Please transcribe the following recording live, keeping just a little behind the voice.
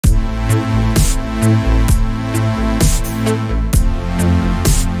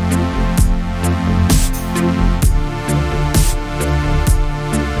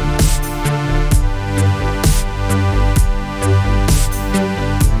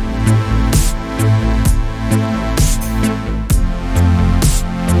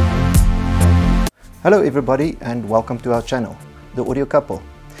Hello everybody and welcome to our channel, The Audio Couple.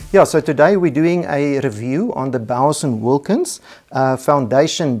 Yeah, so today we're doing a review on the Bowers Wilkins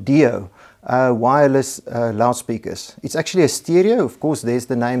Foundation Dio wireless loudspeakers. It's actually a stereo. Of course, there's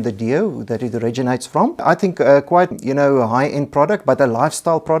the name, the Dio, that it originates from. I think quite, a high-end product, but a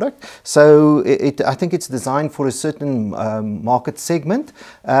lifestyle product. So I think it's designed for a certain market segment.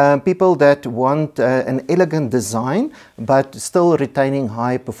 People that want an elegant design, but still retaining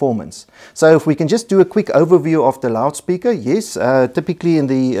high performance. So if we can just do a quick overview of the loudspeaker. Yes, typically in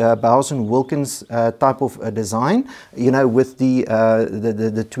the Bowers Wilkins type of design, with the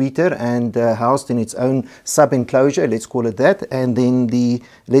tweeter and housed in its own sub-enclosure, let's call it that, and then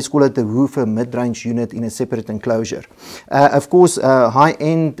let's call it the woofer mid-range unit in a separate enclosure. Of course,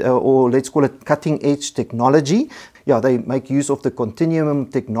 high-end or let's call it cutting-edge technology. Yeah, they make use of the Continuum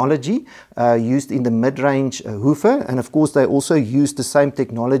technology used in the mid-range woofer, and of course they also use the same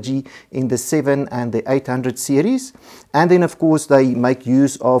technology in the 7 and the 800 series. And then of course they make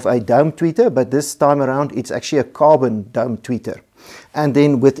use of a dome tweeter, but this time around it's actually a carbon dome tweeter. And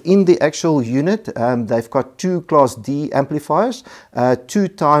then within the actual unit, they've got two Class D amplifiers, 2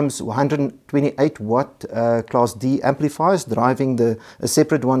 times 128 watt Class D amplifiers, a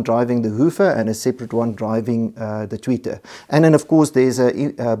separate one driving the woofer and a separate one driving the tweeter. And then of course there's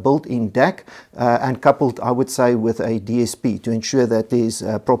a built-in DAC and coupled, I would say, with a DSP to ensure that there's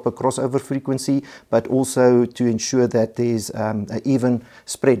a proper crossover frequency, but also to ensure that there's an even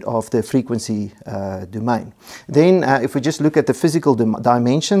spread of the frequency domain. Then if we just look at the physical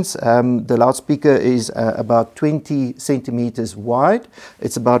dimensions, the loudspeaker is about 20 centimeters wide.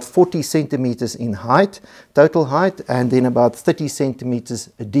 It's about 40 centimeters in height, total height, and then about 30 centimeters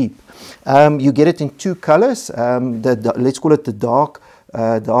deep. You get it in two colors. Let's call it the dark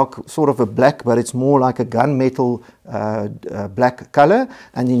sort of a black, but it's more like a gunmetal black color,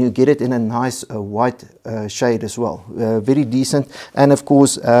 and then you get it in a nice white shade as well. Very decent. And of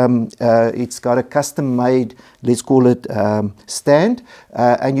course it's got a custom made, let's call it stand,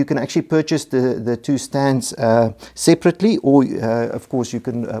 and you can actually purchase the two stands separately, or of course you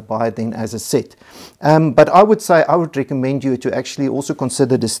can buy it then as a set. But I would recommend you to actually also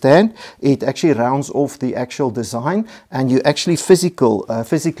consider the stand. It actually rounds off the actual design, and you actually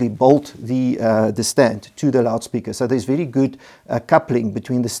physically bolt the stand to the loudspeaker. So there's very good coupling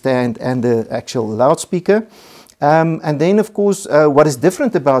between the stand and the actual loudspeaker. And then of course what is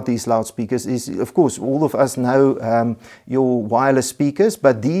different about these loudspeakers is, of course, all of us know your wireless speakers,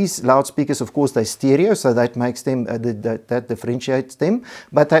 but these loudspeakers, of course, they're stereo, so that makes them that differentiates them,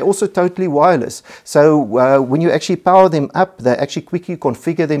 but they're also totally wireless. So when you actually power them up, they actually quickly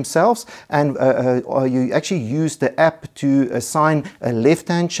configure themselves, and you actually use the app to assign a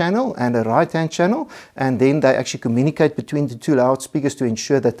left-hand channel and a right-hand channel, and then they actually communicate between the two loudspeakers to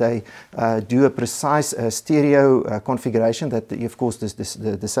ensure that they do a precise stereo configuration, that of course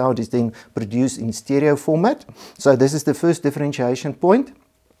the sound is then produced in stereo format. So this is the first differentiation point.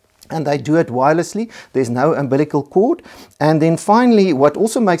 And they do it wirelessly. There's no umbilical cord. And then finally, what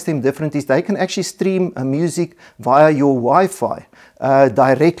also makes them different is they can actually stream music via your Wi-Fi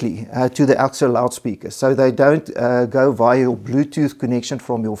directly to the actual loudspeaker. So they don't go via your Bluetooth connection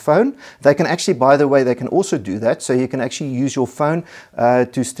from your phone. They can actually, by the way, they can also do that. So you can actually use your phone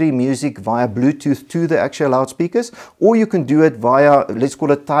to stream music via Bluetooth to the actual loudspeakers, or you can do it via, let's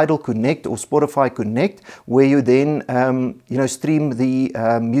call it Tidal Connect or Spotify Connect, where you then stream the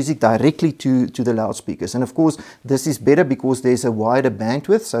music directly to the loudspeakers. And of course this is better because there's a wider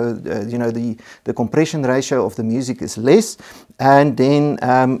bandwidth, so the compression ratio of the music is less, and then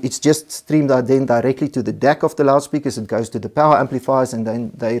it's just streamed then directly to the DAC of the loudspeakers. It goes to the power amplifiers, and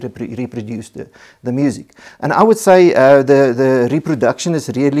then they reproduce the music. And I would say the reproduction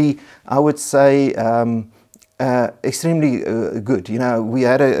is really, I would say, extremely good. We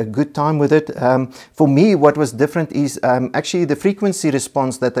had a good time with it. For me, what was different is actually the frequency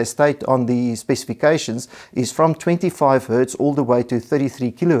response that they state on the specifications is from 25 Hertz all the way to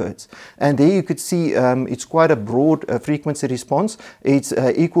 33 kilohertz. And there you could see it's quite a broad frequency response. It's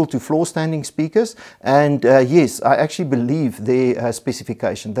equal to floor standing speakers. And yes, I actually believe their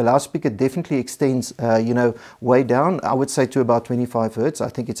specification. The loudspeaker definitely extends, way down. I would say to about 25 Hertz. I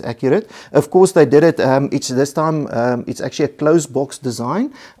think it's accurate. Of course, they did it. This time it's actually a closed box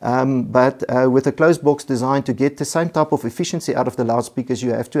design, but with a closed box design, to get the same type of efficiency out of the loudspeakers,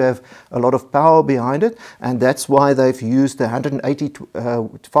 you have to have a lot of power behind it, and that's why they've used the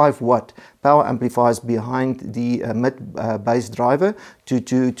 185 watt power amplifiers behind the mid bass driver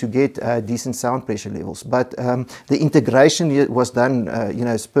to get decent sound pressure levels. But the integration was done,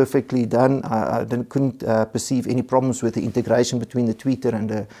 it's perfectly done. I couldn't perceive any problems with the integration between the tweeter and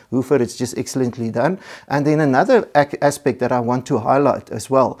the woofer. It's just excellently done. And then another aspect that I want to highlight as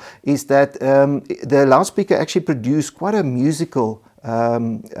well is that the loudspeaker actually produced quite a musical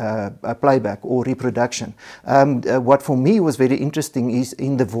playback or reproduction. What for me was very interesting is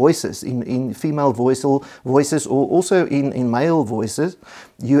in the voices, in female voices or also in male voices,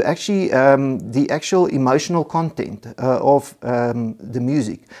 you actually, the actual emotional content of the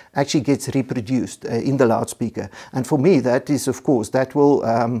music actually gets reproduced in the loudspeaker. And for me, that is, of course, that will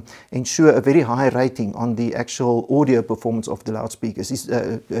ensure a very high rating on the actual audio performance of the loudspeakers. It's,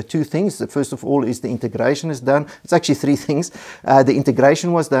 two things. The first of all is the integration is done. It's actually three things. The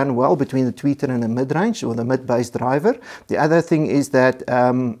integration was done well between the tweeter and the mid-range or the mid-bass driver. The other thing is that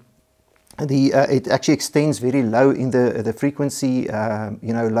it actually extends very low in the frequency,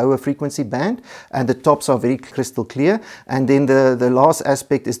 lower frequency band, and the tops are very crystal clear. And then the last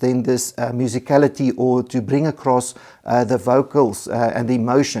aspect is then this musicality, or to bring across the vocals and the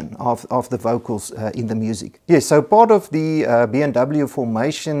emotion of the vocals in the music. Yes, so part of the B&W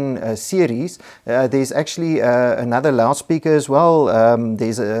Formation series, there's actually another loudspeaker as well.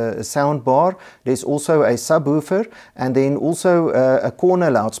 There's a sound bar, there's also a subwoofer, and then also a corner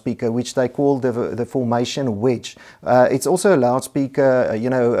loudspeaker, which they call the Formation Wedge. It's also a loudspeaker,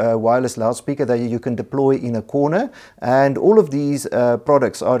 a wireless loudspeaker that you can deploy in a corner. And all of these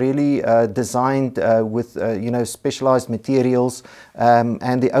products are really designed with, specialized materials,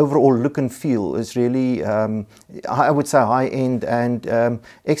 and the overall look and feel is really, I would say, high-end and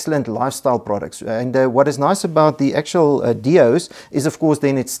excellent lifestyle products. And what is nice about the actual Dios is, of course,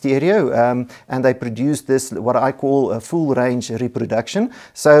 then it's stereo, and they produce this, what I call a full range reproduction.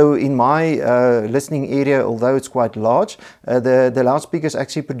 So in my listening area, although it's quite large, the loudspeakers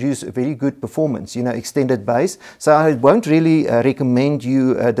actually produce a very good performance, extended bass. So I won't really recommend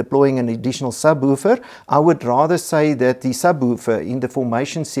you deploying an additional subwoofer. I would rather say that the subwoofer in the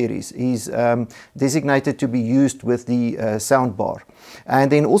Formation series is designated to be used with the sound bar.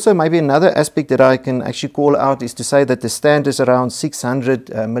 And then also maybe another aspect that I can actually call out is to say that the stand is around 600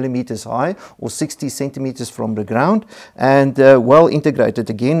 millimeters high, or 60 centimeters from the ground, and well integrated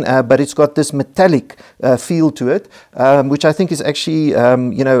again, but it's got this metallic feel to it, which I think is actually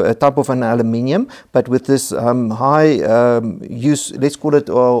a type of an aluminium, but with this high use, let's call it,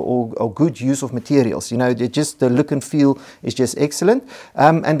 or good use of materials. Just the look and feel is just excellent.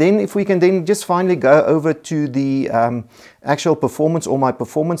 And then if we can then just finally go over to the actual performance, or my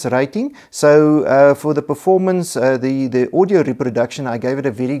performance rating. So for the performance, the audio reproduction, I gave it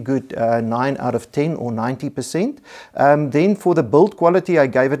a very good 9 out of 10, or 90%. Then for the build quality, I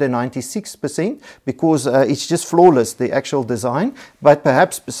gave it a 96%, because it's just flawless, the actual design. But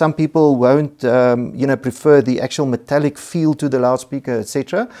perhaps some people won't prefer the actual metallic feel to the loudspeaker,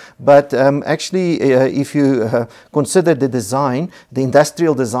 etc. But actually, if you consider the design, the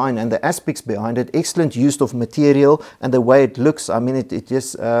industrial design and the aspects behind it, excellent use of material, and the way it looks, I mean, it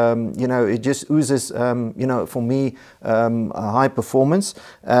just it just oozes for me a high performance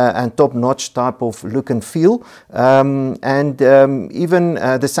and top-notch type of look and feel, and even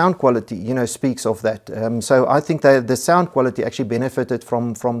the sound quality speaks of that. So I think that the sound quality actually benefited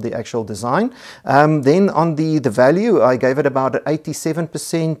from the actual design. Then on the value, I gave it about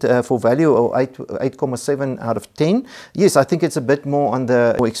 87% for value, or 8.7 out of 10. Yes, I think it's a bit more on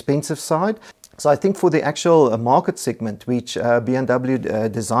the more expensive side. So I think for the actual market segment which B&W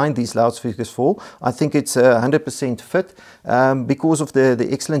designed these loudspeakers for, I think it's 100% fit because of the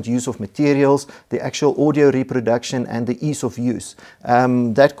excellent use of materials, the actual audio reproduction, and the ease of use.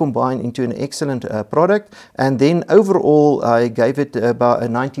 That combined into an excellent product. And then overall, I gave it about a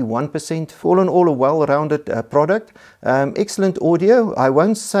 91%. All in all, a well-rounded product. Excellent audio. I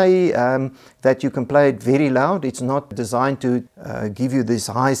won't say that you can play it very loud. It's not designed to give you these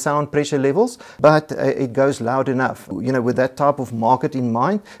high sound pressure levels, but it goes loud enough. With that type of market in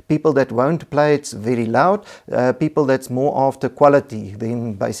mind, people that won't play it very loud, people that's more after quality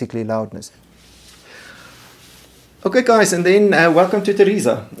than basically loudness. Okay guys, and then welcome to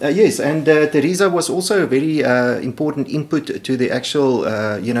Teresa. Yes, and Teresa was also a very important input to the actual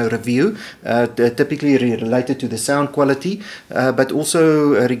review, typically related to the sound quality, but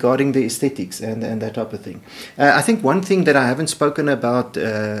also regarding the aesthetics and that type of thing. I think one thing that I haven't spoken about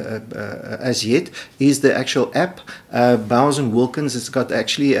as yet is the actual app. Bowers Wilkins has got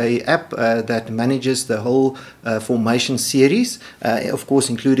actually a app that manages the whole Formation series, of course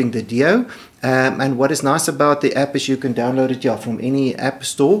including the Dio. And what is nice about the app app is you can download it from any app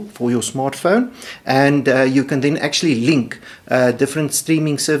store for your smartphone, and you can then actually link different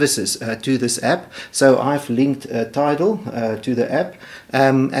streaming services to this app. So I've linked Tidal to the app,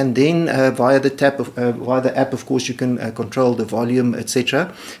 and then via the app, of course, you can control the volume,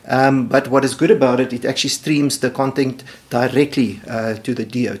 etc. But what is good about it, it actually streams the content directly to the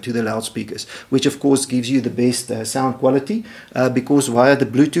DO, to the loudspeakers, which of course gives you the best sound quality, because via the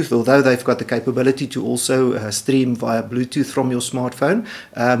Bluetooth, although they've got the capability to also stream via Bluetooth from your smartphone,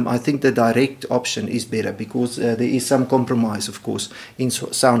 I think the direct option is better, because there is some compromise, of course, in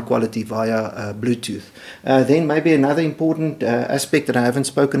sound quality via Bluetooth. Then maybe another important aspect that I haven't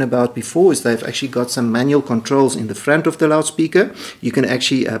spoken about before is they've actually got some manual controls in the front of the loudspeaker. You can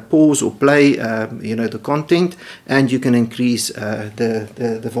actually pause or play the content, and you can increase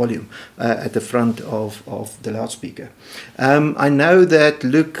the volume at the front of the loudspeaker. I know that,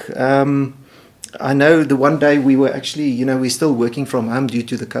 look, I know the one day we were actually, we're still working from home due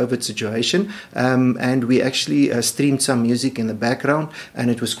to the COVID situation, and we actually streamed some music in the background,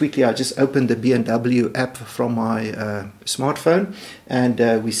 and it was quickly, I just opened the B&W app from my smartphone,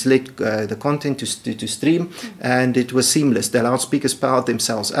 and we select the content to stream, and it was seamless. The loudspeakers powered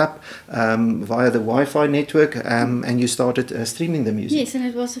themselves up via the Wi-Fi network, and you started streaming the music. Yes, and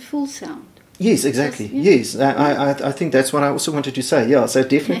it was a full sound. Yes, exactly. Yes, I think that's what I also wanted to say. Yeah, so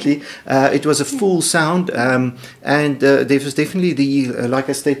definitely it was a full sound, and there was definitely like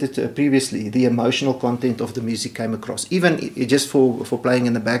I stated previously, the emotional content of the music came across, even just for playing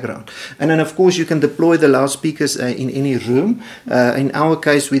in the background. And then of course you can deploy the loudspeakers in any room. In our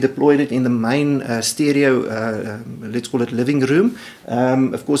case, we deployed it in the main stereo, let's call it living room.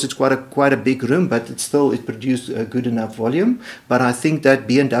 Of course, it's quite a big room, but it produced a good enough volume. But I think that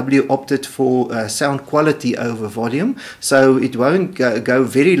B&W opted for sound quality over volume, so it won't go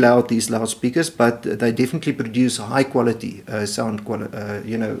very loud, these loudspeakers, but they definitely produce high quality sound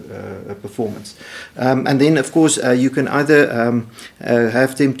performance. And then of course you can either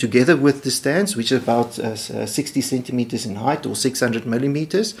have them together with the stands, which is about 60 centimeters in height or 600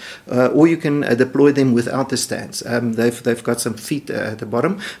 millimeters, or you can deploy them without the stands. They've got some feet at the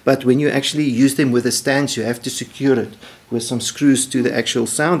bottom, but when you actually use them with the stands, you have to secure it with some screws to the actual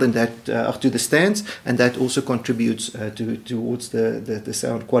sound, and that to the stands, and that also contributes towards the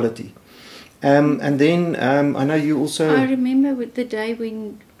sound quality. And then I know you also. I remember with the day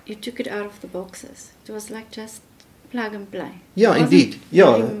when you took it out of the boxes. It was like just plug and play. Yeah, indeed.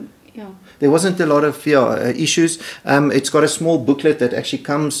 Yeah. There wasn't a lot of issues. It's got a small booklet that actually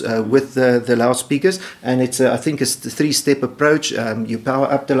comes with the loudspeakers, and it's I think it's the 3-step approach. You power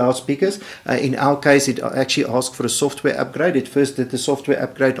up the loudspeakers. In our case, it actually asked for a software upgrade. It first did the software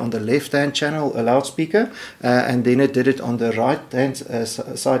upgrade on the left-hand channel loudspeaker, and then it did it on the right-hand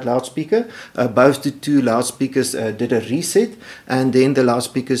side loudspeaker. Both the two loudspeakers did a reset, and then the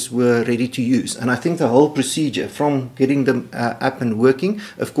loudspeakers were ready to use. And I think the whole procedure from getting them up and working,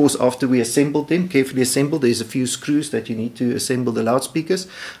 of course, after we assembled them, carefully assembled, there's a few screws that you need to assemble the loudspeakers.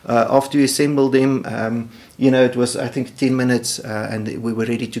 After you assemble them, it was, I think, 10 minutes and we were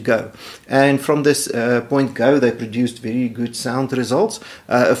ready to go. And from this point go, they produced very good sound results.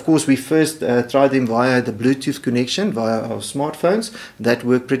 Of course, we first tried them via the Bluetooth connection, via our smartphones. That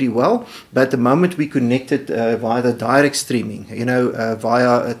worked pretty well. But the moment we connected via the direct streaming,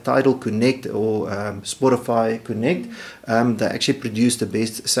 via a Tidal Connect or Spotify Connect, they actually produced the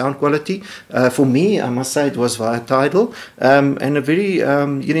best sound quality. For me, I must say it was via Tidal, and a very,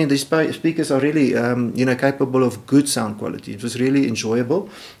 the speakers are really, capable of good sound quality. It was really enjoyable,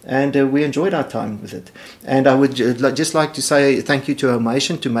 and we enjoyed our time with it. And I would just like to say thank you to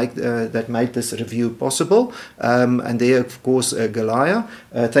Omation to make that made this review possible, and there, of course, Galia.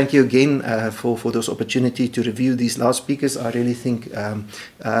 Thank you again for this opportunity to review these loudspeakers. I really think,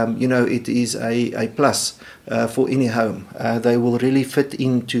 it is a plus for any home. They will really fit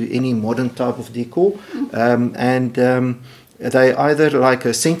into any modern type of decor, and they either like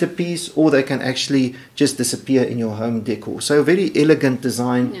a centerpiece, or they can actually just disappear in your home decor. So a very elegant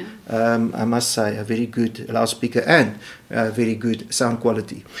design, I must say, a very good loudspeaker and very good sound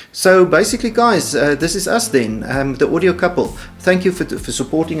quality. So basically, guys, this is us then, the Audio Couple. Thank you for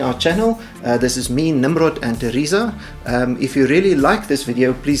supporting our channel. This is me, Nimrod, and Teresa. If you really like this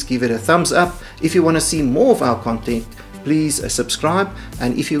video, please give it a thumbs up. If you want to see more of our content, please subscribe,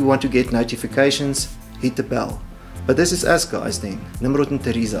 and if you want to get notifications, hit the bell. But this is us, guys, then, Nimrod and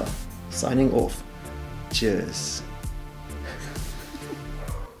Teresa, signing off. Cheers.